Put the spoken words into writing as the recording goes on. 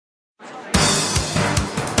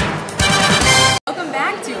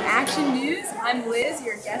Dimension News. I'm Liz,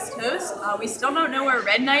 your guest host. We still don't know where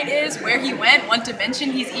Red Knight is, where he went, what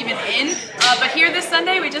dimension he's even in. But here this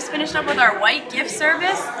Sunday, we just finished up with our white gift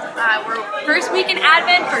service. We're first week in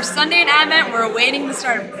Advent, first Sunday in Advent. We're awaiting the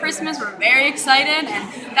start of Christmas. We're very excited,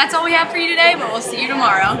 and that's all we have for you today, but we'll see you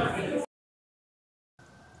tomorrow.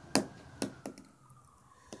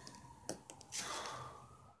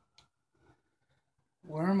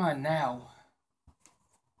 Where am I now?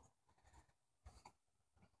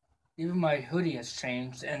 Even my hoodie has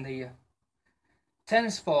changed, and the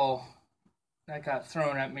tennis ball that got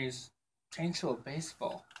thrown at me is changed to a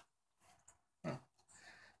baseball.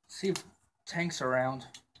 See if Tank's around.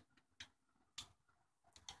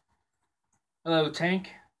 Hello, Tank.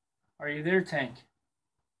 Are you there, Tank?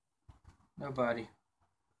 Nobody.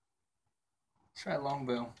 Try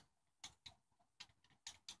Longbow.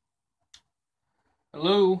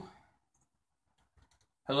 Hello?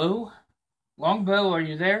 Hello? Longbow, are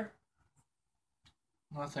you there?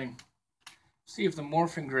 Nothing. See if the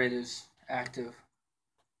morphing grid is active.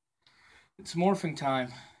 It's morphing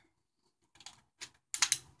time.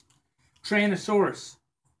 Tyrannosaurus.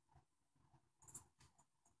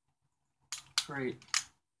 Great.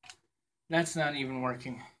 That's not even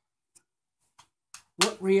working.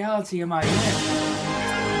 What reality am I in?